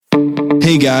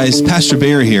Hey guys, Pastor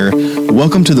Bear here.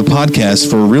 Welcome to the podcast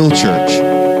for Real Church.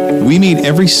 We meet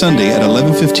every Sunday at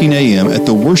 11:15 a.m. at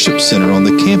the Worship Center on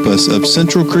the campus of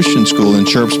Central Christian School in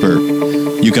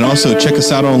Sharpsburg. You can also check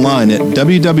us out online at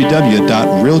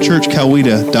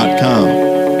www.realchurchcoweta.com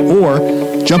or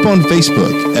jump on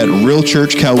Facebook at Real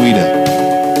Church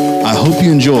Coweta. I hope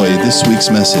you enjoy this week's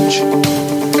message.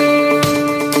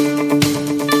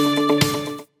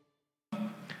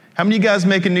 How many of you guys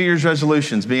making New Year's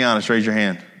resolutions? Be honest, raise your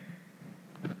hand.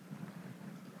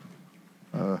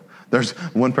 There's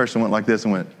one person went like this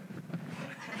and went.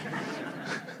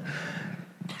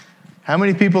 How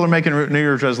many people are making New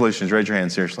Year's resolutions? Raise your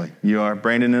hand, seriously. You are.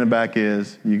 Brandon in the back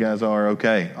is. You guys are.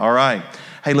 Okay. All right.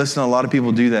 Hey, listen, a lot of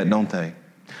people do that, don't they?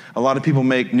 A lot of people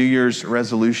make New Year's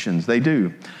resolutions. They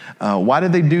do. Why do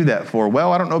they do that for?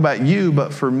 Well, I don't know about you,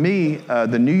 but for me,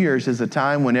 the New Year's is a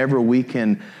time whenever we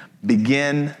can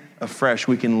begin afresh.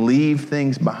 We can leave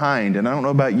things behind. And I don't know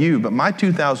about you, but my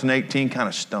 2018 kind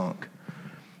of stunk.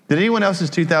 Did anyone else's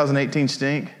 2018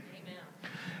 stink? Amen.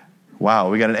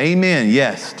 Wow, we got an amen.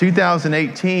 Yes,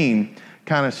 2018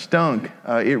 kind of stunk.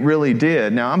 It really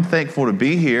did. Now, I'm thankful to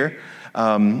be here.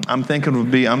 I'm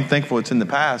thankful it's in the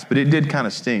past, but it did kind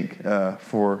of stink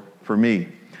for me.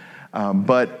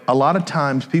 But a lot of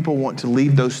times people want to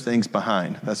leave those things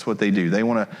behind. That's what they do. They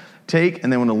want to take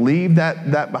and they want to leave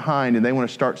that behind, and they want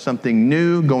to start something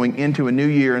new going into a new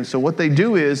year. And so what they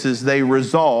do is they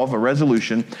resolve a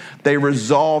resolution. They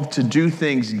resolve to do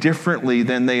things differently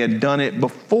than they had done it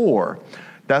before.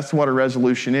 That's what a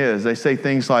resolution is. They say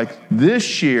things like,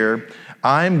 this year,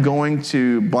 I'm going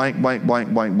to blank, blank,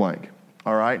 blank, blank, blank.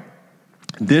 All right?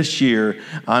 This year,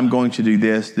 I'm going to do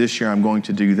this. This year, I'm going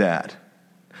to do that.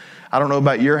 I don't know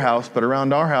about your house, but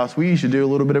around our house, we usually do a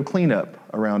little bit of cleanup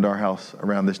around our house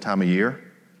around this time of year.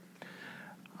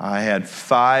 I had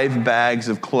 5 bags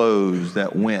of clothes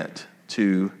that went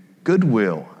to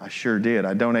Goodwill. I sure did.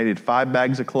 I donated 5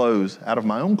 bags of clothes out of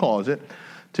my own closet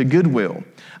to Goodwill.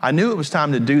 I knew it was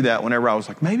time to do that whenever I was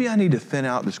like, maybe I need to thin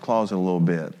out this closet a little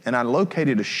bit. And I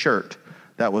located a shirt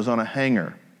that was on a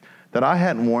hanger that I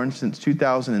hadn't worn since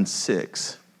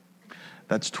 2006.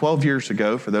 That's 12 years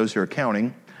ago, for those who are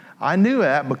counting. I knew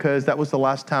that because that was the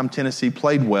last time Tennessee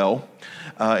played well,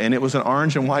 and it was an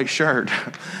orange and white shirt.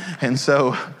 And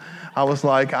so I was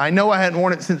like, I know I hadn't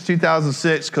worn it since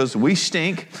 2006 because we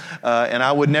stink, and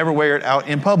I would never wear it out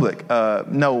in public.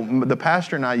 No, the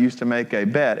pastor and I used to make a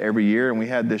bet every year, and we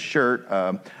had this shirt.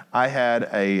 I had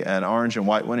an orange and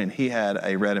white one, and he had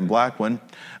a red and black one.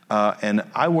 And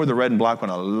I wore the red and black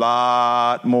one a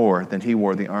lot more than he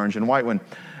wore the orange and white one.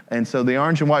 And so the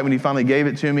orange and white, when he finally gave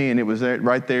it to me, and it was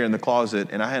right there in the closet,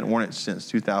 and I hadn't worn it since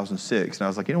 2006. And I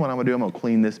was like, you know what I'm going to do? I'm going to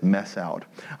clean this mess out.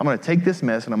 I'm going to take this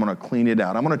mess, and I'm going to clean it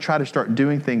out. I'm going to try to start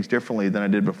doing things differently than I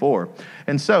did before.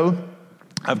 And so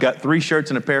I've got 3 shirts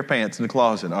and a pair of pants in the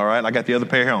closet, all right? I got the other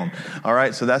pair on, all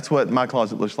right? So that's what my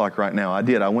closet looks like right now. I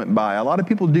went by. A lot of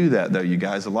people do that, though, you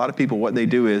guys. A lot of people, what they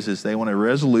do is they want to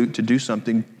resolute to do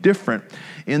something different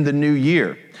in the new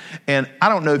year. And I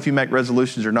don't know if you make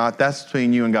resolutions or not. That's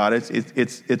between you and God.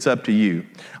 It's up to you.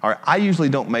 All right. I usually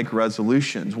don't make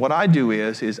resolutions. What I do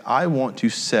is I want to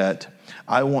set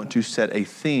a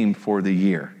theme for the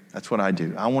year. That's what I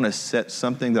do. I want to set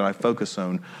something that I focus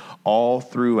on all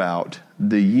throughout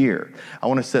the year. I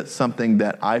want to set something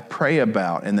that I pray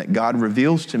about and that God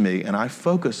reveals to me, and I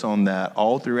focus on that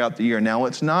all throughout the year. Now,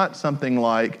 it's not something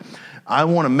like, I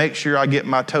want to make sure I get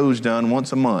my toes done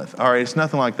once a month. All right, it's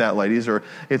nothing like that, ladies, or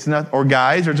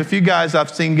guys. There's a few guys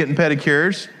I've seen getting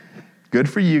pedicures. Good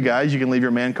for you guys. You can leave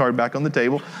your man card back on the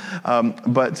table.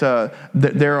 But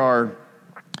there are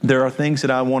things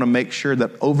that I want to make sure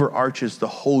that overarches the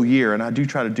whole year, and I do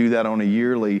try to do that on a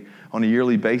yearly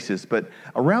basis. But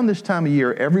around this time of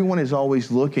year, everyone is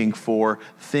always looking for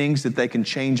things that they can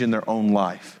change in their own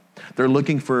life. They're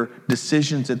looking for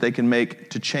decisions that they can make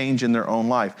to change in their own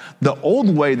life. The old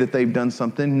way that they've done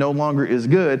something no longer is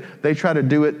good. They try to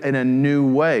do it in a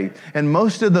new way. And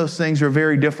most of those things are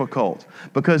very difficult,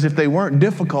 because if they weren't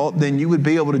difficult, then you would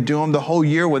be able to do them the whole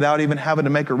year without even having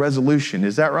to make a resolution.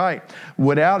 Is that right?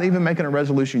 Without even making a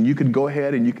resolution, you could go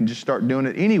ahead and you can just start doing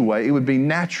it anyway. It would be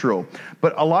natural.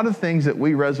 But a lot of things that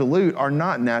we resolute are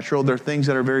not natural. They're things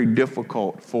that are very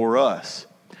difficult for us.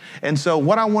 And so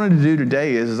what I wanted to do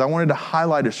today is I wanted to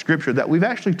highlight a scripture that we've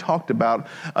actually talked about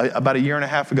a year and a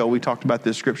half ago. We talked about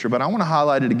this scripture, but I want to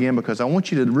highlight it again because I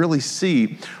want you to really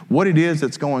see what it is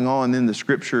that's going on in the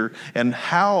scripture and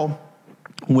how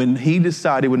when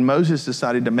Moses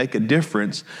decided to make a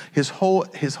difference, his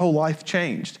whole life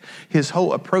changed. His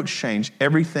whole approach changed.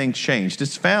 Everything changed.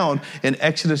 It's found in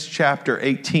Exodus chapter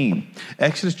 18.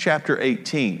 Exodus chapter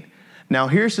 18. Now,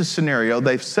 here's the scenario.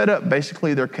 They've set up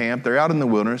basically their camp. They're out in the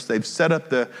wilderness. They've set up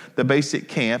the basic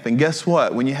camp. And guess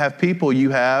what? When you have people, you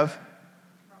have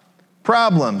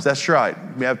problems. That's right.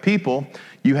 You have people,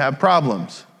 you have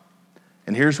problems.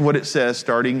 And here's what it says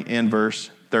starting in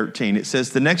verse 13. It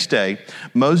says, the next day,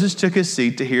 Moses took his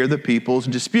seat to hear the people's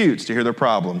disputes, to hear their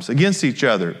problems against each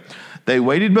other. They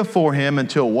waited before him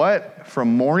until what?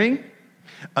 From morning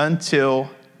until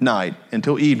night,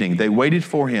 until evening. They waited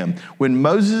for him. When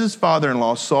Moses'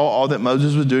 father-in-law saw all that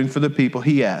Moses was doing for the people,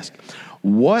 he asked,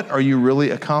 what are you really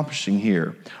accomplishing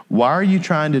here? Why are you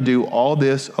trying to do all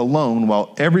this alone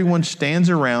while everyone stands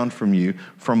around from you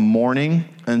from morning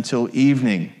until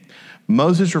evening?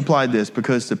 Moses replied this,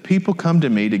 because the people come to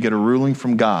me to get a ruling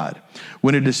from God.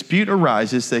 When a dispute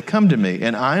arises, they come to me,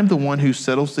 and I am the one who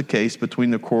settles the case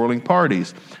between the quarreling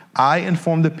parties. I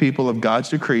inform the people of God's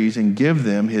decrees and give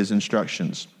them his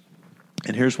instructions.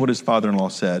 And here's what his father-in-law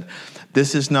said.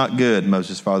 This is not good,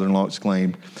 Moses' father-in-law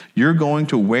exclaimed. You're going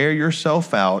to wear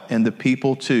yourself out and the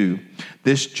people too.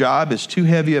 This job is too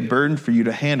heavy a burden for you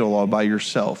to handle all by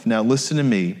yourself. Now listen to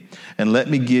me and let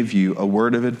me give you a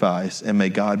word of advice, and may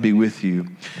God be with you.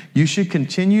 You should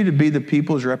continue to be the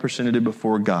people's representative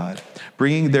before God,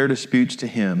 bringing their disputes to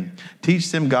him.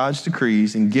 Teach them God's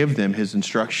decrees and give them his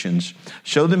instructions.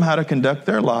 Show them how to conduct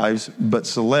their lives, but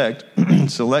select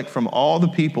from all the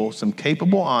people some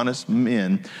capable, honest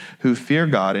men who fear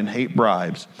God and hate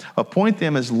bribes. Appoint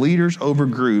them as leaders over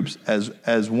groups as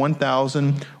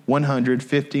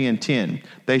 1,150 and 10.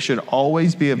 They should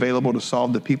always be available to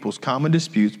solve the people's common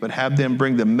disputes, but have them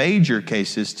bring the major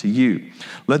cases to you.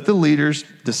 Let the leaders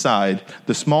decide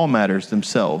the small matters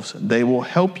themselves. They will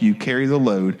help you carry the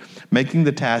load, making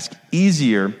the task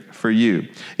easier for you.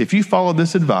 If you follow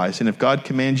this advice, and if God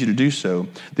commands you to do so,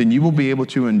 then you will be able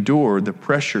to endure the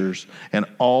pressures, and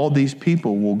all these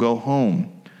people will go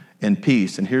home in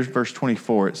peace. And here's verse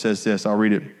 24. It says this. I'll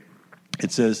read it.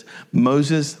 It says,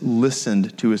 Moses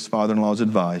listened to his father-in-law's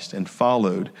advice and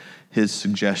followed his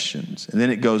suggestions. And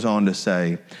then it goes on to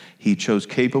say, he chose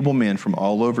capable men from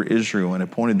all over Israel and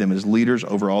appointed them as leaders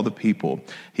over all the people.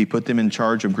 He put them in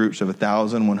charge of groups of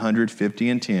 1,150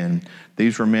 and 10.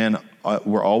 These were men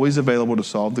were always available to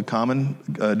solve the common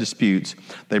disputes.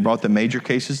 They brought the major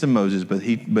cases to Moses, but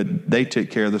they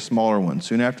took care of the smaller ones.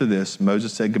 Soon after this,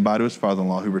 Moses said goodbye to his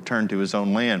father-in-law, who returned to his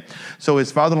own land. So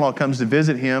his father-in-law comes to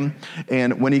visit him,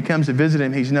 and when he comes to visit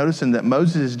him, he's noticing that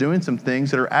Moses is doing some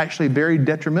things that are actually very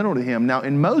detrimental to him. Now,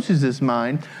 in Moses'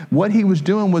 mind, what he was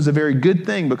doing was a very good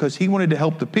thing because he wanted to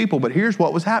help the people, but here's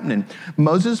what was happening.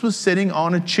 Moses was sitting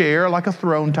on a chair, like a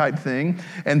throne type thing,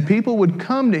 and people would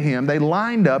come to him. They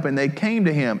lined up, and they came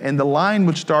to him, and the line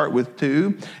would start with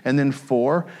 2, and then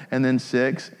 4, and then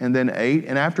 6, and then 8,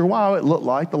 and after a while it looked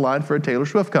like the line for a Taylor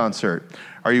Swift concert.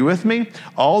 Are you with me?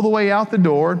 All the way out the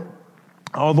door,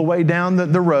 all the way down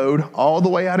the road, all the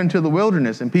way out into the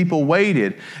wilderness. And people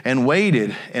waited and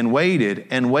waited and waited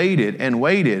and waited and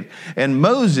waited. And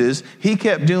Moses, he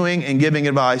kept doing and giving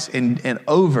advice and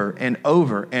over and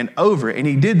over and over. And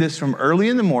he did this from early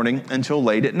in the morning until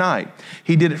late at night.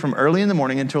 He did it from early in the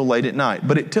morning until late at night.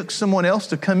 But it took someone else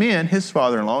to come in, his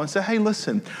father-in-law, and say, hey,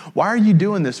 listen, why are you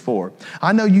doing this for?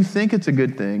 I know you think it's a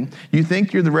good thing. You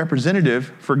think you're the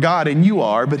representative for God, and you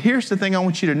are. But here's the thing I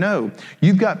want you to know.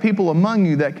 You've got people among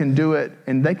you that can do it,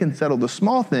 and they can settle the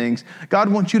small things. God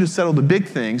wants you to settle the big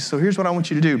things. So here's what I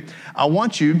want you to do. I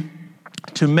want you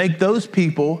to make those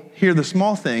people hear the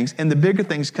small things, and the bigger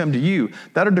things come to you.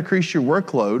 That'll decrease your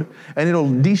workload, and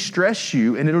it'll de-stress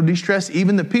you, and it'll de-stress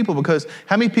even the people. Because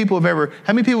how many people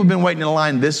have been waiting in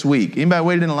line this week? Anybody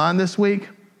waited in line this week?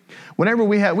 Whenever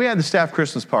we had the staff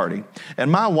Christmas party,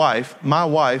 and my wife,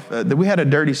 we had a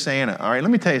dirty Santa. All right, let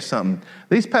me tell you something.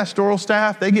 These pastoral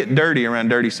staff, they get dirty around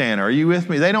dirty Santa. Are you with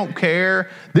me? They don't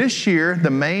care. This year, the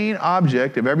main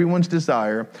object of everyone's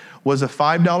desire was a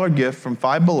 $5 gift from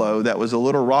Five Below that was a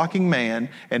little rocking man,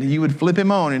 and you would flip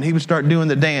him on, and he would start doing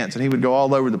the dance, and he would go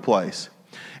all over the place.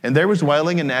 And there was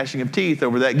wailing and gnashing of teeth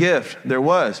over that gift. There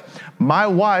was. My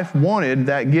wife wanted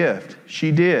that gift.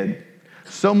 She did.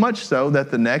 So much so that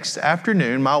the next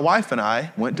afternoon, my wife and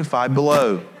I went to Five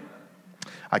Below.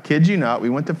 I kid you not, we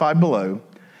went to Five Below,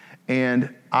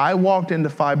 and I walked into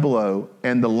Five Below,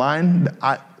 and the line,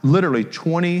 literally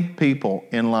 20 people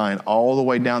in line all the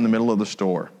way down the middle of the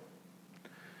store.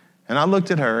 And I looked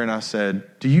at her and I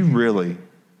said, do you really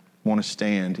want to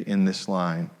stand in this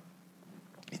line?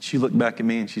 And she looked back at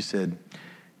me and she said,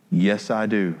 yes, I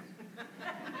do.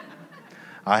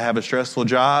 I have a stressful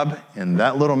job, and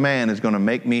that little man is going to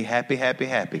make me happy, happy,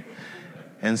 happy.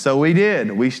 And so we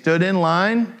did. We stood in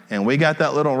line, and we got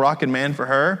that little rocking man for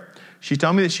her. She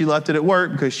told me that she left it at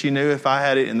work because she knew if I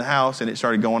had it in the house and it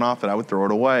started going off that I would throw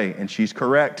it away. And she's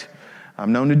correct.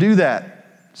 I'm known to do that.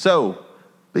 So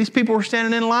these people were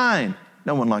standing in line.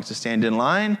 No one likes to stand in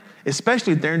line,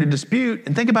 especially if they're in a dispute.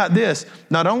 And think about this.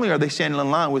 Not only are they standing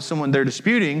in line with someone they're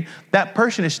disputing, that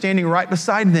person is standing right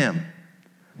beside them.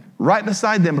 Right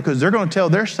beside them, because they're going to tell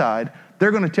their side.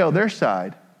 They're going to tell their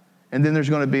side. And then there's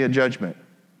going to be a judgment.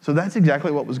 So that's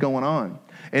exactly what was going on.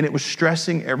 And it was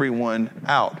stressing everyone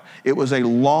out. It was a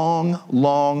long,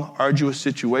 long, arduous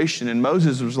situation. And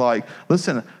Moses was like,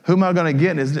 listen, who am I going to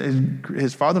get? And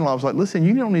his father-in-law was like, listen,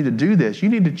 you don't need to do this. You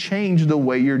need to change the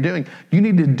way you're doing. You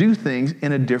need to do things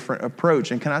in a different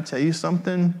approach. And can I tell you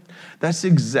something? That's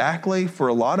exactly, for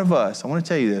a lot of us, I want to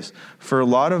tell you this, for a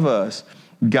lot of us,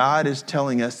 God is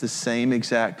telling us the same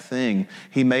exact thing.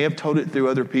 He may have told it through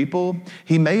other people.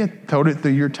 He may have told it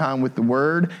through your time with the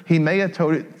Word. He may have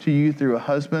told it to you through a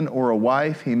husband or a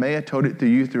wife. He may have told it to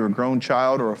you through a grown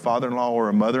child or a father-in-law or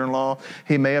a mother-in-law.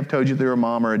 He may have told you through a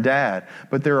mom or a dad.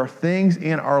 But there are things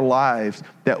in our lives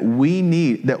that we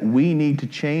need to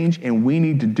change, and we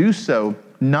need to do so.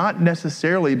 Not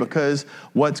necessarily because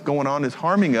what's going on is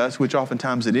harming us, which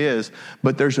oftentimes it is,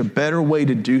 but there's a better way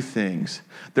to do things.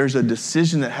 There's a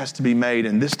decision that has to be made.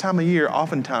 And this time of year,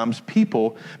 oftentimes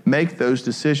people make those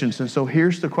decisions. And so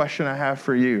here's the question I have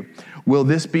for you. Will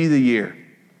this be the year?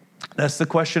 That's the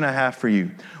question I have for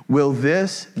you. Will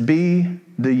this be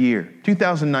the year?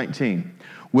 2019.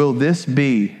 Will this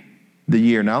be the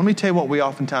year? Now, let me tell you what we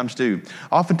oftentimes do.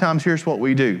 Oftentimes, here's what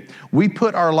we do. We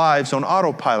put our lives on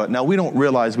autopilot. Now, we don't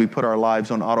realize we put our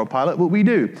lives on autopilot, but we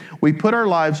do. We put our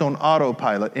lives on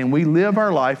autopilot, and we live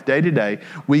our life day to day.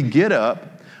 We get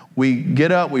up,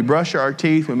 we brush our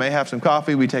teeth, we may have some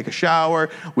coffee, we take a shower,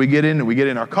 we get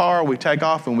in our car, we take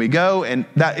off, and we go, and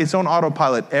that it's on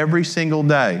autopilot every single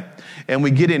day. And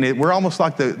we get in it. We're almost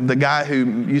like the guy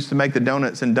who used to make the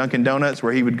donuts in Dunkin' Donuts,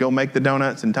 where he would go make the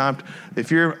donuts in time.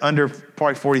 If you're under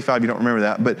probably 45, you don't remember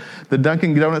that. But the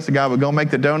Dunkin' Donuts, the guy would go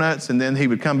make the donuts, and then he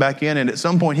would come back in. And at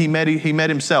some point, he met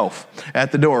himself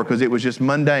at the door, because it was just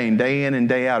mundane, day in and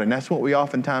day out. And that's what we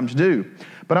oftentimes do.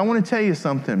 But I want to tell you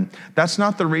something. That's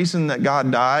not the reason that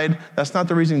God died. That's not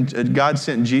the reason God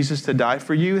sent Jesus to die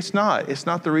for you. It's not. It's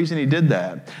not the reason he did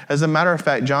that. As a matter of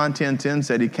fact, John 10:10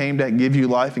 said he came to give you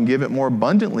life and give it more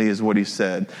abundantly, is what he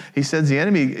said. He says the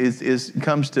enemy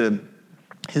comes to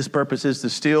his purpose is to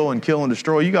steal and kill and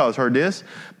destroy. You guys heard this.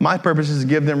 My purpose is to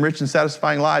give them rich and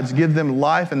satisfying lives, give them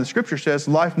life, and the scripture says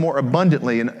life more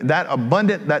abundantly. And that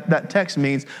abundant, that text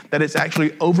means that it's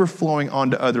actually overflowing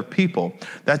onto other people.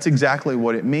 That's exactly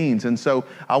what it means. And so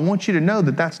I want you to know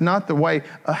that that's not the way,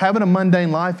 having a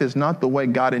mundane life is not the way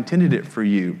God intended it for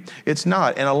you. It's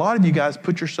not. And a lot of you guys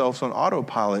put yourselves on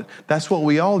autopilot. That's what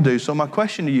we all do. So my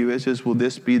question to you is will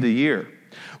this be the year?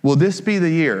 Will this be the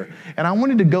year? And I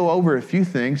wanted to go over a few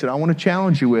things that I want to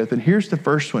challenge you with. And here's the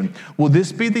first one. Will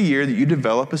this be the year that you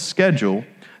develop a schedule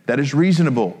that is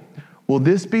reasonable? Will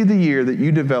this be the year that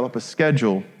you develop a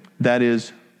schedule that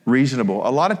is reasonable?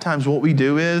 A lot of times what we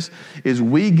do is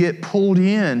we get pulled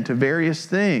into various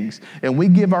things, and we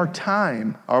give our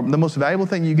time. The most valuable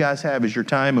thing you guys have is your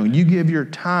time. And when you give your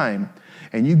time,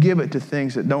 and you give it to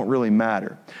things that don't really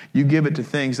matter. You give it to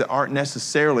things that aren't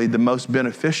necessarily the most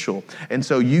beneficial. And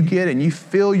so you get and you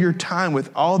fill your time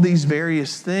with all these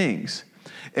various things.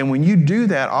 And when you do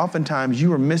that, oftentimes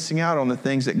you are missing out on the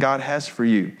things that God has for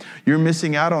you. You're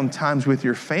missing out on times with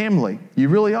your family. You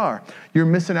really are. You're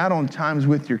missing out on times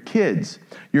with your kids.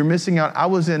 You're missing out. I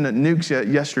was in Nukes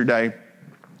yesterday,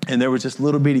 and there was this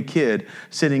little bitty kid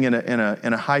sitting in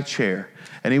a high chair.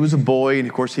 And he was a boy, and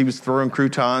of course he was throwing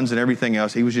croutons and everything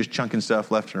else. He was just chunking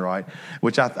stuff left and right,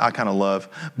 which I kind of love.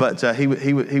 But he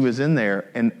was in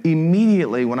there, and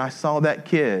immediately when I saw that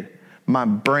kid, my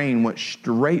brain went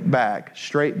straight back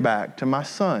to my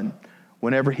son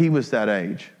whenever he was that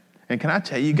age. And can I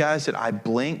tell you guys that I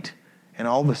blinked, and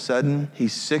all of a sudden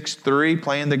he's 6'3",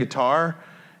 playing the guitar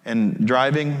and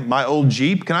driving my old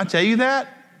Jeep. Can I tell you that?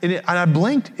 And I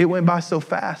blinked. It went by so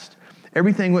fast.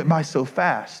 Everything went by so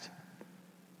fast.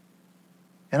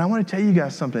 And I want to tell you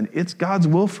guys something. It's God's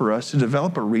will for us to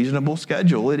develop a reasonable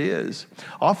schedule. It is.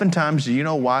 Oftentimes, do you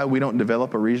know why we don't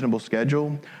develop a reasonable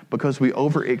schedule? Because we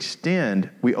overextend.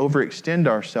 We overextend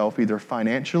ourselves either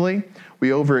financially, we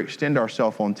overextend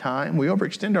ourselves on time, we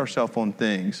overextend ourselves on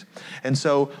things. And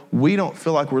so we don't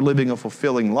feel like we're living a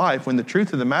fulfilling life, when the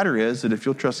truth of the matter is that if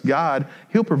you'll trust God,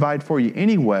 He'll provide for you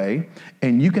anyway,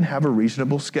 and you can have a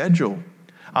reasonable schedule.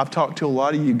 I've talked to a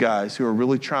lot of you guys who are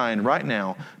really trying right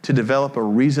now to develop a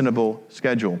reasonable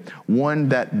schedule, one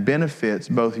that benefits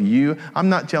both you. I'm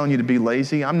not telling you to be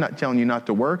lazy. I'm not telling you not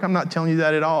to work. I'm not telling you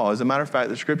that at all. As a matter of fact,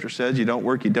 the scripture says you don't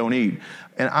work, you don't eat.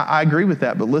 And I agree with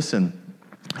that, but listen,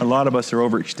 a lot of us are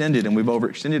overextended, and we've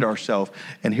overextended ourselves.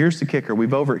 And here's the kicker. We've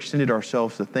overextended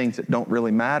ourselves to things that don't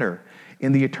really matter.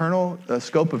 In the eternal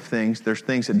scope of things, there's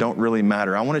things that don't really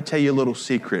matter. I want to tell you a little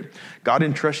secret. God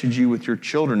entrusted you with your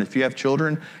children. If you have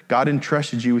children, God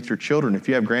entrusted you with your children. If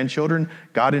you have grandchildren,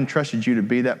 God entrusted you to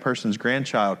be that person's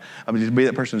grandchild, to be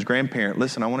that person's grandparent.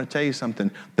 Listen, I want to tell you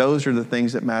something. Those are the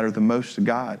things that matter the most to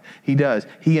God. He does.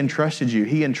 He entrusted you.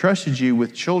 He entrusted you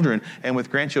with children and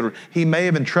with grandchildren. He may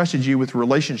have entrusted you with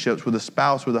relationships with a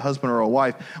spouse, with a husband or a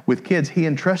wife, with kids. He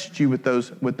entrusted you with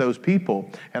those people.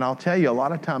 And I'll tell you, a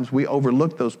lot of times we overlook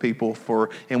those people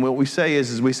and what we say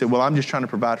is we say, well, I'm just trying to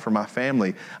provide for my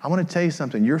family. I want to tell you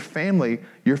something. Your family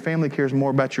cares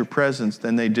more about your presence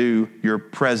than they do your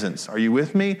presence. Are you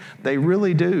with me? They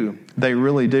really do. They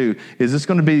really do. Is this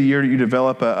going to be the year that you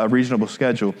develop a reasonable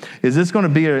schedule? Is this going to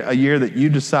be a year that you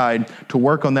decide to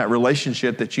work on that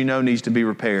relationship that you know needs to be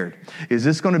repaired? Is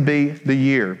this going to be the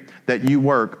year that you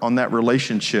work on that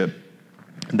relationship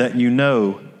that you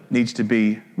know needs to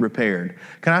be repaired?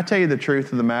 Can I tell you the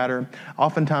truth of the matter?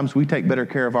 Oftentimes we take better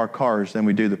care of our cars than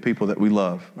we do the people that we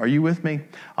love. Are you with me?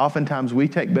 Oftentimes we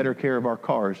take better care of our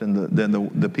cars than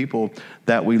the people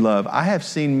that we love. I have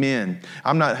seen men,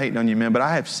 I'm not hating on you men, but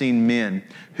I have seen men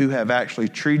who have actually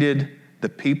treated the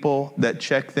people that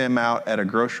check them out at a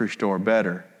grocery store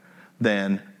better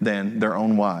than their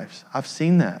own wives. I've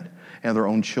seen that. And their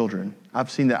own children. I've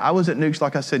seen that. I was at Nukes,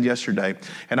 like I said yesterday,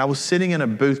 and I was sitting in a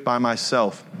booth by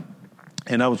myself,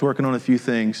 and I was working on a few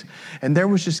things, and there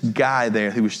was this guy there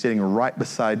who was sitting right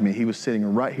beside me. He was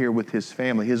sitting right here with his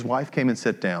family. His wife came and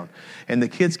sat down, and the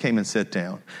kids came and sat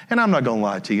down. And I'm not going to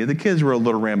lie to you, the kids were a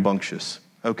little rambunctious,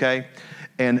 okay?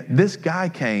 And this guy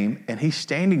came, and he's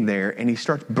standing there, and he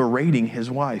starts berating his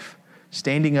wife.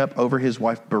 Standing up over his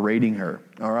wife, berating her,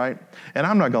 all right? And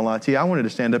I'm not going to lie to you. I wanted to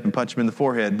stand up and punch him in the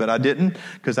forehead, but I didn't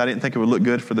because I didn't think it would look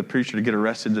good for the preacher to get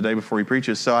arrested the day before he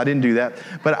preaches, so I didn't do that.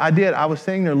 But I did. I was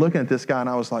sitting there looking at this guy, and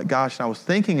I was like, gosh, and I was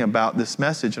thinking about this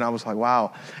message, and I was like,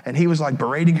 wow. And he was like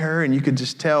berating her, and you could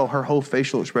just tell her whole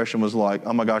facial expression was like,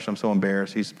 oh my gosh, I'm so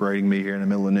embarrassed. He's berating me here in the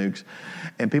middle of Nukes.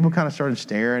 And people kind of started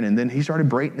staring, and then he started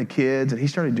berating the kids, and he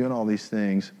started doing all these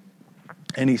things.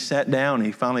 And he sat down, and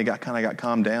he finally got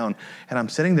calmed down. And I'm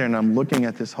sitting there, and I'm looking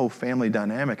at this whole family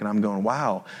dynamic, and I'm going,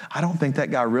 wow, I don't think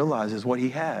that guy realizes what he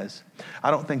has. I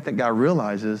don't think that guy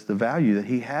realizes the value that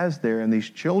he has there in these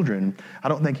children. I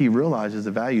don't think he realizes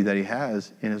the value that he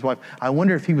has in his wife. I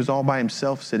wonder if he was all by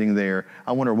himself sitting there,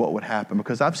 I wonder what would happen.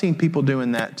 Because I've seen people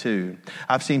doing that too.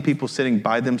 I've seen people sitting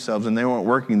by themselves, and they weren't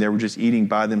working, they were just eating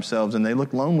by themselves, and they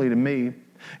look lonely to me.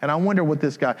 And I wonder what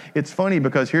this guy, it's funny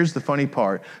because here's the funny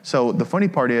part. So the funny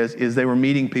part is they were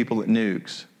meeting people at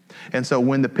Nukes. And so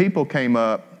when the people came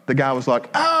up, the guy was like,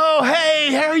 oh,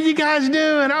 hey, how are you guys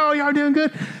doing? Oh, y'all doing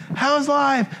good? How's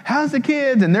life? How's the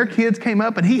kids? And their kids came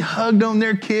up and he hugged on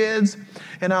their kids.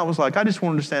 And I was like, I just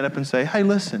wanted to stand up and say, hey,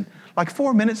 listen, like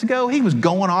 4 minutes ago, he was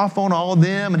going off on all of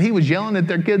them and he was yelling at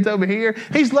their kids over here.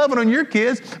 He's loving on your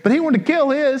kids, but he wanted to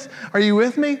kill his. Are you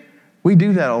with me? We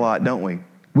do that a lot, don't we?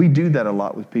 We do that a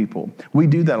lot with people. We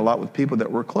do that a lot with people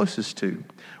that we're closest to.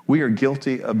 We are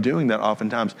guilty of doing that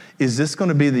oftentimes. Is this going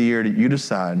to be the year that you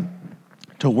decide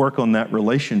to work on that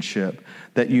relationship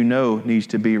that you know needs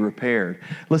to be repaired?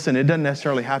 Listen, it doesn't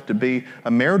necessarily have to be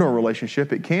a marital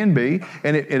relationship. It can be,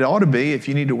 and it ought to be if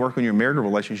you need to work on your marital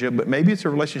relationship, but maybe it's a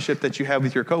relationship that you have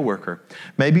with your coworker.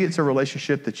 Maybe it's a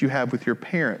relationship that you have with your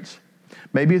parents.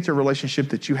 Maybe it's a relationship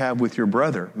that you have with your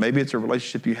brother. Maybe it's a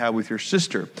relationship you have with your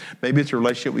sister. Maybe it's a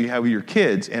relationship you have with your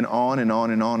kids, and on and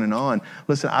on and on and on.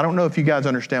 Listen, I don't know if you guys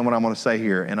understand what I'm going to say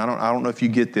here, and I don't know if you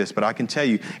get this, but I can tell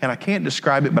you, and I can't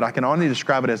describe it, but I can only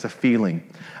describe it as a feeling.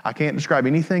 I can't describe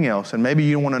anything else, and maybe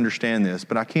you don't want to understand this,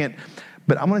 but I can't.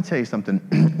 But I'm going to tell you something.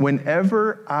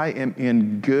 Whenever I am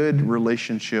in good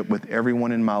relationship with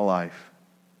everyone in my life,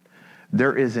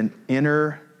 there is an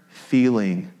inner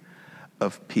feeling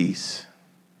of peace.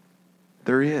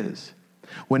 There is.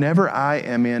 Whenever I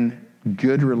am in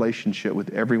good relationship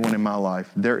with everyone in my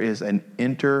life, there is an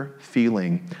inner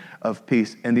feeling of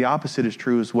peace. And the opposite is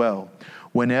true as well.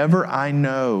 Whenever I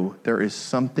know there is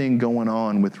something going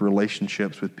on with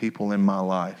relationships with people in my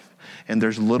life, and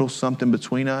there's a little something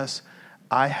between us,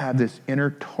 I have this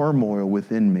inner turmoil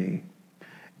within me.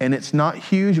 And it's not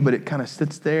huge, but it kind of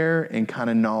sits there and kind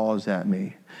of gnaws at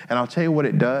me. And I'll tell you what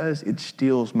it does. It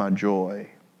steals my joy.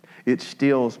 It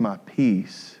steals my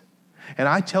peace. And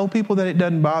I tell people that it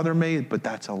doesn't bother me, but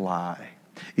that's a lie.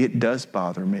 It does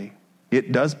bother me.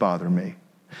 It does bother me.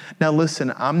 Now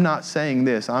listen, I'm not saying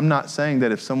this. I'm not saying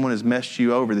that if someone has messed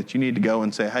you over that you need to go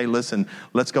and say, hey, listen,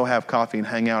 let's go have coffee and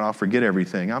hang out. I'll forget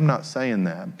everything. I'm not saying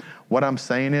that. What I'm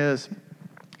saying is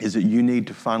that you need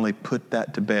to finally put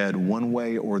that to bed one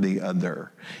way or the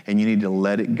other. And you need to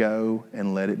let it go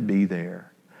and let it be there.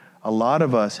 A lot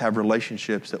of us have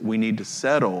relationships that we need to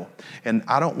settle. And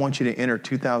I don't want you to enter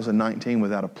 2019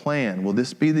 without a plan. Will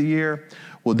this be the year?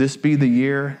 Will this be the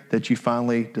year that you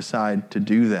finally decide to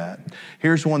do that?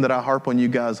 Here's one that I harp on you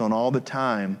guys on all the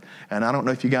time, and I don't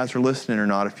know if you guys are listening or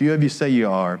not. A few of you say you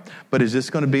are, but is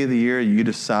this going to be the year you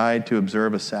decide to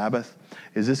observe a Sabbath?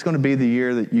 Is this going to be the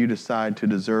year that you decide to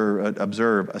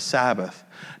observe a Sabbath?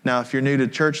 Now, if you're new to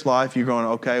church life, you're going,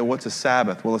 okay, what's a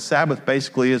Sabbath? Well, a Sabbath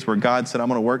basically is where God said, I'm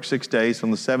going to work 6 days.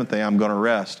 On the seventh day, I'm going to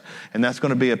rest. And that's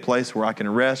going to be a place where I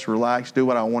can rest, relax, do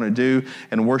what I want to do,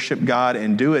 and worship God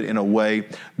and do it in a way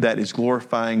that is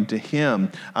glorifying to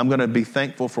Him. I'm going to be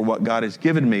thankful for what God has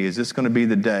given me. Is this going to be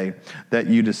the day that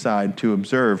you decide to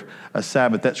observe a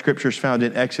Sabbath? That scripture is found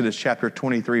in Exodus chapter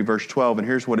 23, verse 12. And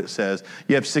here's what it says.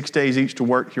 You have 6 days each to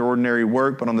work your ordinary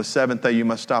work, but on the seventh day you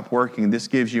must stop working. This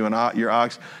gives you your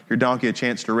ox, your donkey a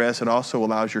chance to rest. It also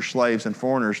allows your slaves and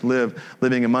foreigners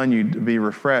living among you to be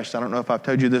refreshed. I don't know if I've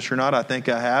told you this or not. I think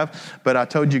I have. But I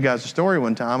told you guys a story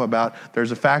one time about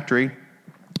there's a factory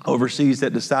overseas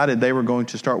that decided they were going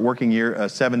to start working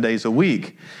 7 days a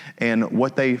week. And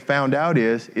what they found out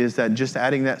is that just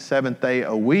adding that seventh day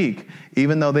a week,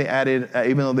 even though they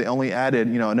only added,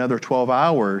 another 12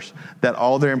 hours, that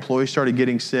all their employees started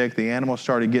getting sick, the animals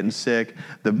started getting sick,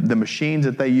 the machines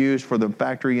that they used for the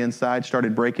factory inside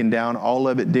started breaking down, all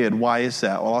of it did. Why is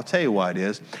that? Well, I'll tell you why it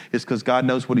is. It's because God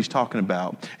knows what He's talking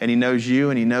about, and He knows you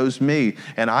and He knows me.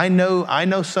 And I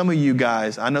know some of you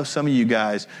guys,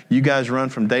 you guys run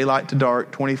from daylight to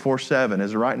dark 24/7.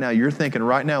 As right now, you're thinking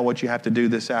right now what you have to do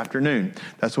this afternoon.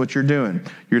 That's what you're doing.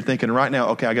 You're thinking right now,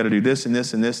 okay, I got to do this and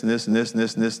this and this and this and this and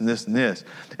this and this and this and this.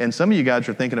 And some of you guys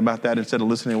are thinking about that instead of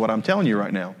listening to what I'm telling you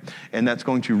right now. And that's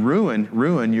going to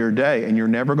ruin your day, and you're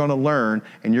never going to learn,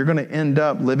 and you're going to end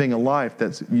up living a life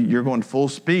you're going full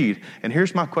speed. And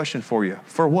here's my question for you.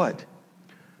 For what?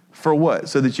 For what?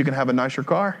 So that you can have a nicer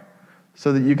car?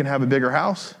 So that you can have a bigger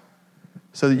house?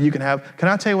 So that you can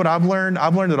I tell you what I've learned?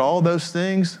 I've learned that all those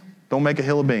things don't make a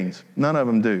hill of beans. None of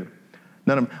them do.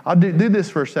 None of them. I'll do this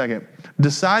for a second.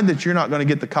 Decide that you're not going to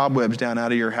get the cobwebs down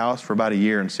out of your house for about a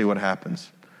year and see what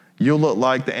happens. You'll look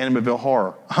like the Amityville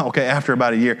Horror, okay, after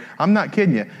about a year. I'm not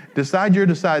kidding you. Decide you're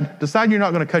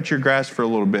not going to cut your grass for a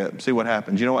little bit. See what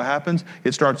happens. You know what happens?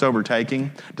 It starts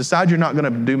overtaking. Decide you're not going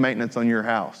to do maintenance on your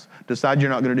house. Decide you're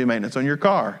not going to do maintenance on your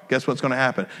car. Guess what's going to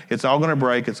happen? It's all going to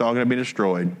break. It's all going to be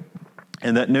destroyed.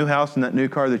 And that new house and that new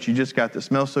car that you just got that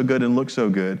smells so good and looks so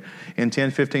good, in 10,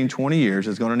 15, 20 years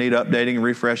is going to need updating and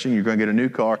refreshing. You're going to get a new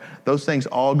car. Those things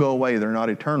all go away. They're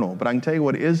not eternal. But I can tell you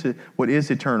what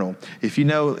is eternal. If you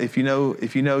know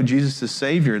Jesus is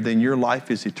Savior, then your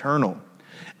life is eternal.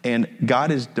 And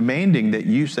God is demanding that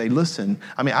you say, listen,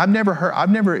 I've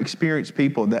never experienced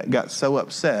people that got so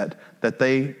upset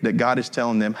that God is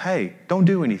telling them, hey, don't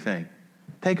do anything.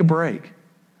 Take a break.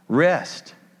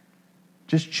 Rest.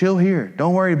 Just chill here.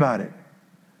 Don't worry about it.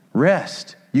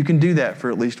 Rest. You can do that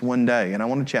for at least one day. And I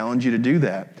want to challenge you to do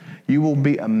that. You will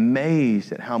be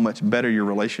amazed at how much better your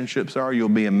relationships are. You'll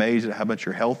be amazed at how much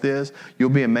your health is. You'll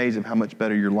be amazed at how much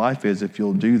better your life is if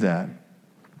you'll do that.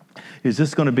 Is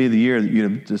this going to be the year that you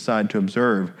decide to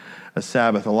observe a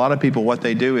Sabbath? A lot of people, what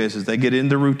they do is they get in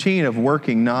the routine of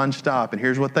working nonstop. And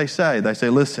here's what they say. They say,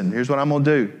 listen, here's what I'm going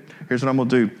to do. Here's what I'm going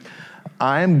to do.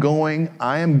 I am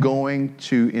going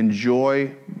to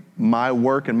enjoy my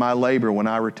work and my labor when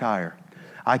I retire.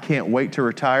 I can't wait to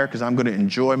retire because I'm going to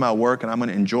enjoy my work and I'm going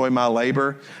to enjoy my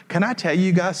labor. Can I tell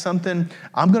you guys something?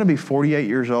 I'm going to be 48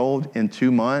 years old in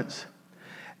 2 months,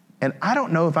 and I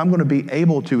don't know if I'm going to be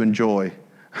able to enjoy.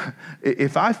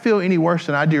 If I feel any worse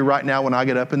than I do right now when I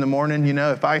get up in the morning,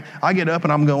 if I get up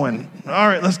and I'm going, all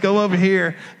right, let's go over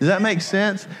here. Does that make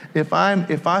sense? If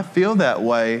I feel that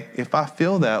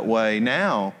way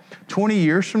now, 20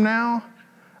 years from now,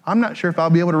 I'm not sure if I'll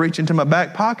be able to reach into my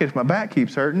back pocket if my back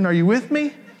keeps hurting. Are you with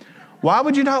me? Why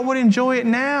would you not want to enjoy it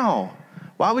now?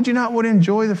 Why would you not want to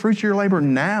enjoy the fruits of your labor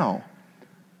now?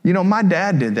 My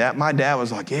dad did that. My dad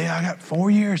was like, yeah, I got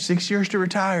 4 years, 6 years to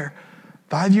retire.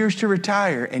 5 years to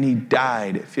retire, and he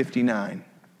died at 59.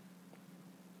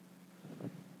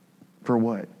 For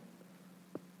what?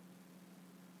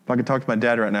 If I could talk to my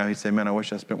dad right now, he'd say, man, I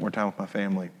wish I spent more time with my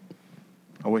family.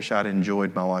 I wish I'd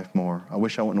enjoyed my life more. I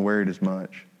wish I wouldn't worried as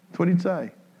much. That's what he'd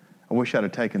say. I wish I'd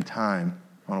have taken time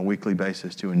on a weekly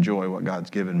basis to enjoy what God's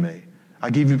given me. I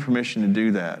give you permission to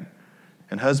do that.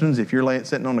 And husbands, if you're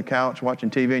sitting on the couch watching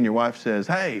TV and your wife says,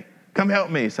 hey, come help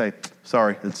me, say,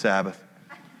 sorry, it's Sabbath.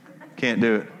 Can't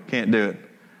do it.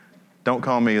 Don't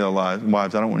call me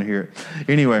wives. I don't want to hear it.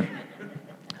 Anyway,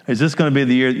 is this going to be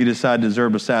the year that you decide to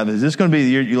observe a Sabbath? Is this going to be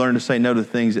the year you learn to say no to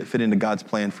things that fit into God's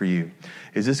plan for you?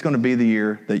 Is this going to be the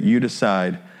year that you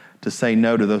decide to say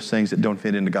no to those things that don't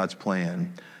fit into God's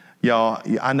plan? Y'all,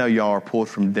 I know y'all are pulled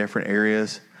from different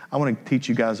areas. I want to teach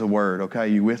you guys a word, okay?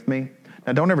 You with me?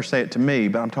 Now, don't ever say it to me,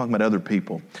 but I'm talking about other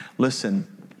people. Listen,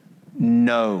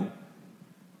 no.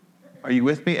 Are you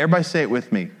with me? Everybody say it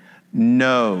with me.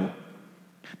 No.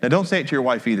 Now, don't say it to your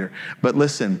wife either. But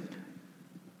listen,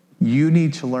 you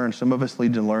need to learn, some of us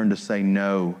need to learn to say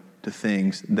no to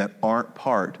things that aren't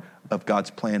part of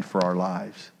God's plan for our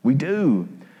lives. We do.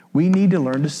 We need to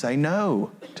learn to say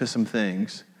no to some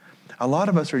things. A lot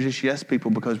of us are just yes people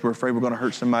because we're afraid we're going to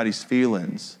hurt somebody's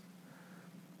feelings.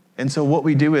 And so what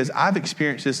we do is, I've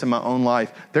experienced this in my own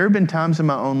life. There have been times in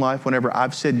my own life whenever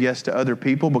I've said yes to other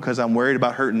people because I'm worried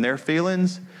about hurting their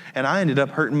feelings. And I ended up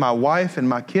hurting my wife and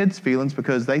my kids' feelings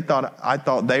because I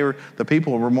thought the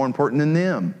people were more important than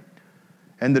them.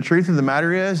 And the truth of the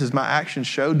matter is my actions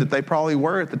showed that they probably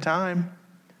were at the time.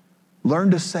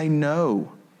 Learn to say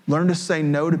no. Learn to say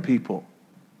no to people.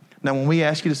 Now, when we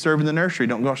ask you to serve in the nursery,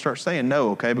 don't go start saying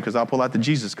no, okay? Because I'll pull out the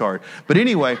Jesus card. But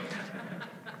anyway,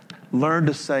 learn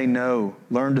to say no.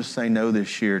 Learn to say no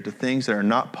this year to things that are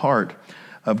not part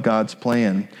of God's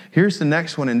plan. Here's the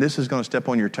next one, and this is going to step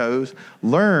on your toes.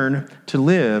 Learn to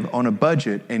live on a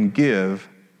budget and give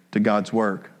to God's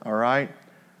work, all right?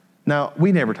 Now,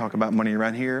 we never talk about money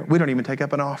around here. We don't even take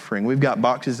up an offering. We've got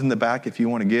boxes in the back if you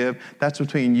want to give. That's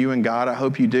between you and God. I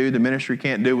hope you do. The ministry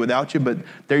can't do it without you, but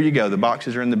there you go. The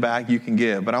boxes are in the back. You can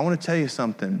give. But I want to tell you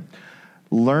something.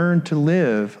 Learn to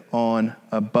live on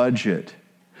a budget.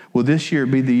 Will this year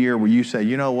be the year where you say,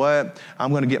 you know what?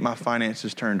 I'm going to get my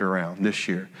finances turned around this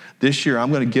year. This year,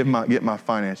 I'm going to get my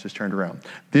finances turned around.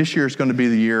 This year is going to be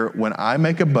the year when I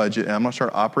make a budget and I'm going to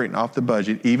start operating off the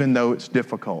budget, even though it's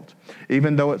difficult,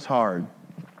 even though it's hard.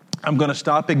 I'm going to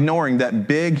stop ignoring that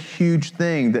big, huge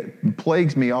thing that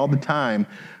plagues me all the time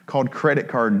called credit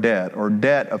card debt, or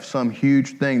debt of some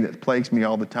huge thing that plagues me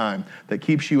all the time, that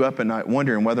keeps you up at night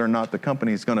wondering whether or not the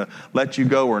company is going to let you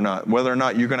go or not, whether or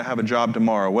not you're going to have a job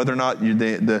tomorrow, whether or not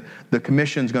the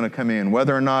commission's going to come in,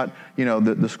 whether or not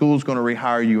the school's going to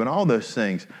rehire you, and all those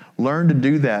things. Learn to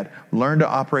do that. Learn to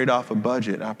operate off a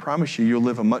budget. I promise you, you'll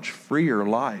live a much freer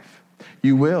life.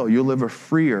 You will. You'll live a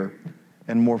freer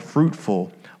and more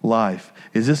fruitful life.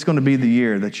 Is this going to be the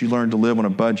year that you learn to live on a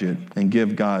budget and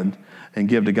give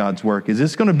to God's work? Is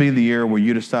this going to be the year where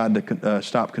you decide to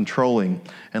stop controlling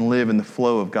and live in the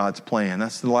flow of God's plan?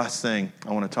 That's the last thing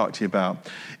I want to talk to you about,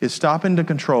 is stopping to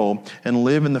control and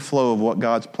live in the flow of what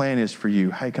God's plan is for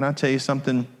you. Hey, can I tell you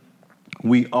something?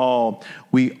 We all,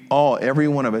 every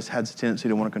one of us has a tendency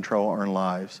to want to control our own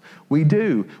lives. We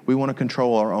do. We want to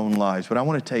control our own lives. But I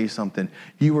want to tell you something.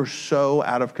 You are so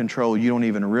out of control, you don't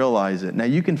even realize it. Now,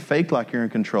 you can fake like you're in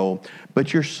control,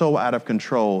 but you're so out of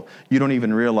control, you don't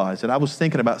even realize it. I was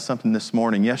thinking about something this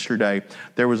morning. Yesterday,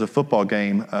 there was a football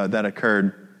game that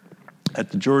occurred at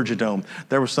the Georgia Dome.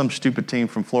 There was some stupid team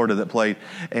from Florida that played,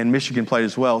 and Michigan played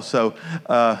as well. So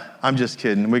I'm just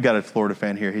kidding. We got a Florida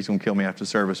fan here. He's going to kill me after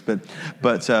service.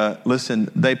 But listen,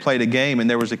 they played a game, and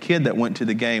there was a kid that went to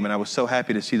the game, and I was so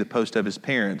happy to see the post of his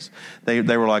parents. They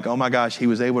were like, oh my gosh, he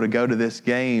was able to go to this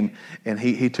game, and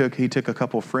he took a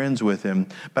couple friends with him.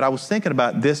 But I was thinking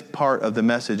about this part of the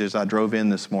message as I drove in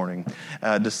this morning.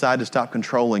 Decide to stop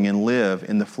controlling and live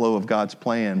in the flow of God's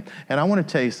plan. And I want to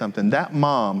tell you something. That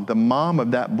mom, the mom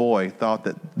of that boy, thought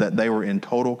that they were in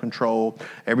total control.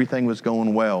 Everything was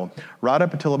going well. Right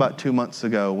up until about 2 months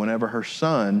ago, whenever her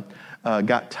son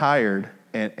got tired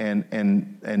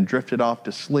and drifted off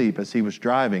to sleep as he was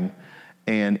driving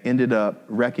and ended up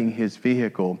wrecking his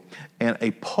vehicle. And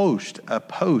a fence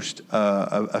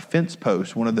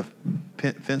post, one of the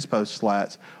fence post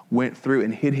slats went through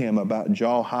and hit him about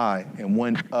jaw high and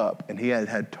went up. And he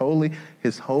had totally,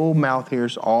 his whole mouth here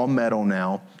is all metal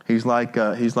now. He's like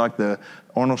the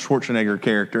Arnold Schwarzenegger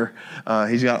character.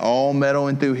 He's got all metal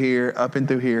in through here, up and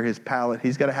through here, his palate.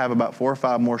 He's got to have about 4 or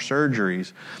 5 more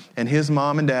surgeries. And his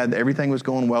mom and dad, everything was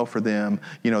going well for them.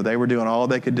 They were doing all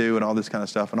they could do and all this kind of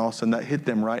stuff. And all of a sudden that hit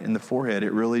them right in the forehead.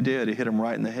 It really did. It hit them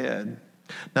right in the head.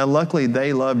 Now, luckily,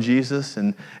 they loved Jesus,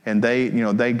 and they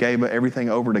gave everything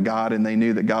over to God, and they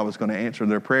knew that God was going to answer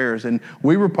their prayers. And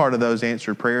we were part of those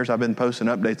answered prayers. I've been posting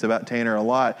updates about Tanner a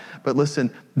lot. But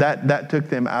listen, that took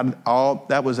them out of all,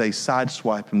 that was a side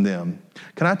swipe from them.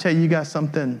 Can I tell you guys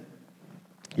something?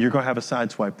 You're going to have a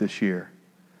side swipe this year.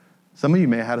 Some of you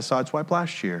may have had a side swipe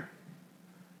last year.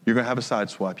 You're going to have a side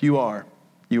swipe. You are.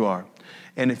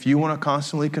 And if you want to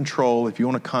constantly control, if you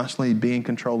want to constantly be in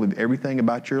control of everything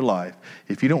about your life,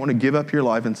 if you don't want to give up your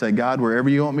life and say, God, wherever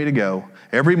you want me to go,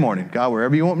 every morning, God,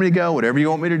 wherever you want me to go, whatever you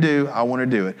want me to do, I want to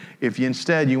do it. If you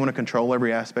instead, you want to control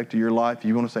every aspect of your life,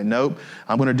 you want to say, nope,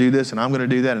 I'm going to do this, and I'm going to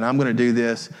do that, and I'm going to do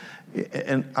this.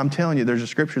 And I'm telling you, there's a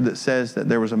scripture that says that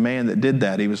there was a man that did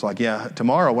that. He was like, yeah,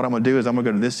 tomorrow what I'm going to do is I'm going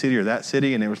to go to this city or that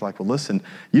city. And it was like, well, listen,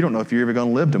 you don't know if you're ever going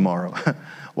to live tomorrow.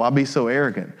 Why be so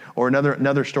arrogant? Or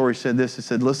another story said this. It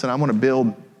said, listen, I'm going to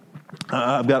build,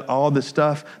 I've got all this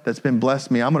stuff that's been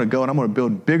blessed me. I'm going to go and I'm going to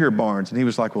build bigger barns. And he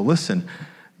was like, well, listen,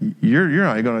 you're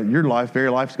not going to, your very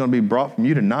life is going to be brought from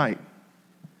you tonight.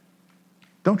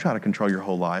 Don't try to control your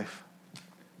whole life.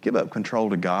 Give up control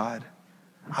to God.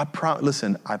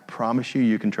 Listen, I promise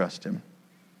you can trust him.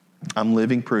 I'm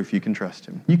living proof you can trust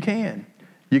him. You can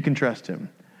trust him.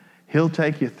 He'll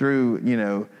take you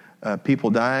through, people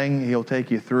dying. He'll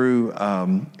take you through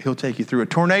a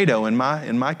tornado in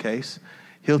my case.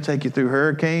 He'll take you through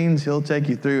hurricanes. He'll take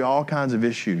you through all kinds of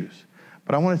issues.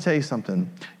 But I want to tell you something.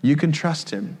 You can trust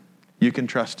him. You can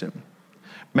trust him.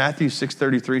 Matthew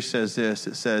 6:33 says this.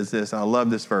 It says this, and I love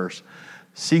this verse.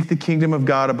 Seek the kingdom of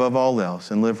God above all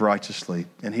else and live righteously,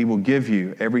 and he will give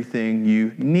you everything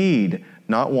you need,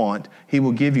 not want. He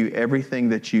will give you everything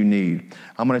that you need.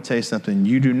 I'm going to tell you something.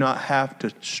 You do not have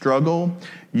to struggle.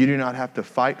 You do not have to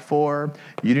fight for.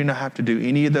 You do not have to do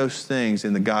any of those things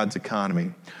in the God's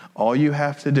economy. All you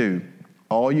have to do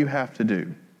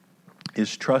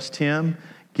is trust him,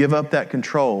 give up that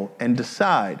control, and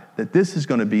decide that this is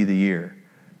going to be the year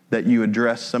that you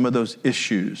address some of those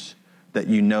issues that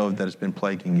you know that has been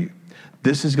plaguing you.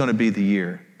 This is going to be the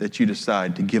year that you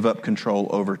decide to give up control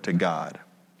over to God.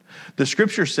 The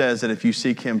scripture says that if you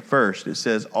seek him first, it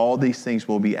says all these things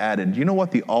will be added. Do you know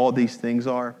what all of these things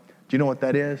are? Do you know what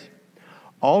that is?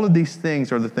 All of these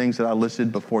things are the things that I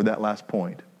listed before that last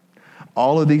point.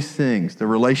 All of these things, the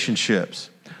relationships,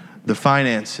 the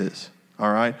finances,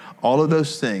 all right? All of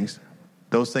those things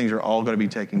are all going to be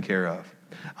taken care of.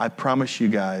 I promise you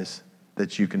guys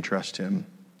that you can trust him.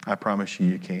 I promise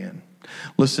you can.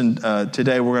 Listen,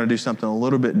 today we're going to do something a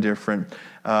little bit different.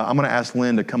 I'm going to ask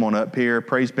Lynn to come on up here.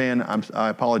 Praise band, I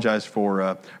apologize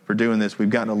for doing this. We've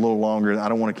gotten a little longer. I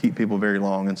don't want to keep people very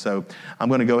long, and so I'm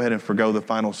going to go ahead and forgo the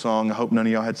final song. I hope none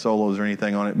of y'all had solos or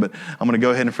anything on it, but I'm going to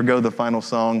go ahead and forgo the final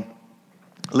song.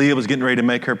 Leah was getting ready to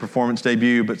make her performance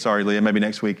debut, but sorry, Leah, maybe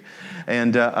next week.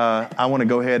 And I want to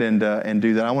go ahead and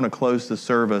do that. I want to close the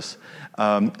service.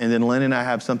 And then Lynn and I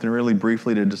have something really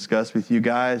briefly to discuss with you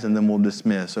guys, and then we'll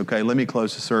dismiss. Okay, let me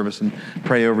close the service and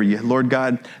pray over you. Lord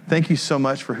God, thank you so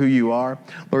much for who you are.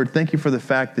 Lord, thank you for the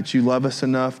fact that you love us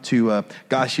enough to,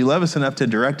 you love us enough to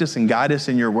direct us and guide us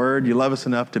in your word. You love us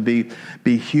enough to be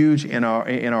huge in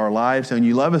our lives, and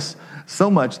you love us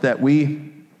so much that we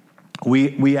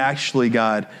actually,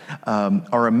 God,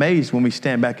 are amazed when we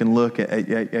stand back and look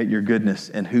at your goodness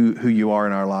and who you are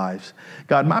in our lives.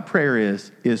 God, my prayer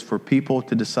is for people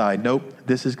to decide, nope,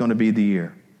 this is going to be the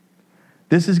year.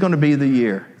 This is going to be the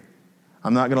year.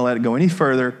 I'm not going to let it go any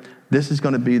further. This is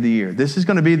going to be the year. This is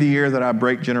going to be the year that I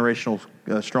break generational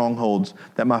strongholds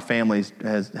that my family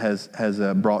has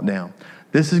brought down.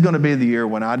 This is going to be the year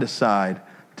when I decide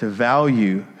to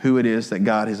value who it is that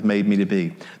God has made me to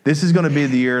be. This is going to be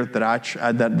the year that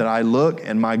I look,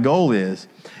 and my goal is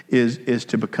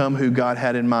to become who God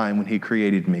had in mind when he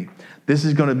created me. This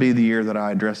is going to be the year that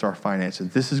I address our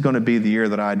finances. This is going to be the year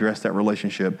that I address that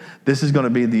relationship. This is going to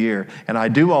be the year. And I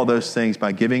do all those things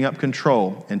by giving up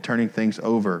control and turning things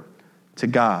over to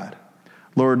God.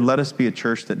 Lord, let us be a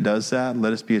church that does that.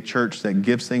 Let us be a church that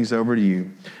gives things over to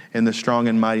you. In the strong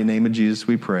and mighty name of Jesus,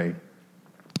 we pray.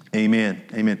 Amen.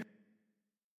 Amen.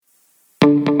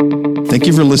 Thank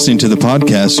you for listening to the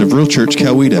podcast of Real Church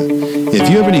Coweta. If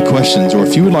you have any questions or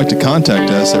if you would like to contact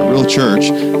us at Real Church,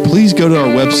 please go to our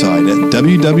website at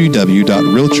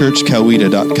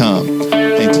www.realchurchcoweta.com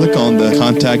and click on the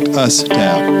Contact Us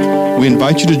tab. We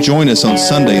invite you to join us on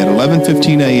Sunday at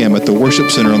 11:15 a.m. at the Worship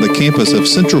Center on the campus of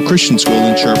Central Christian School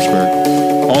in Sharpsburg.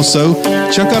 Also,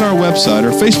 check out our website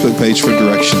or Facebook page for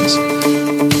directions.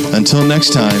 Until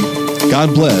next time,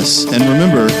 God bless, and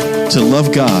remember to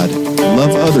love God,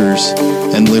 love others,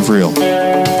 and live real.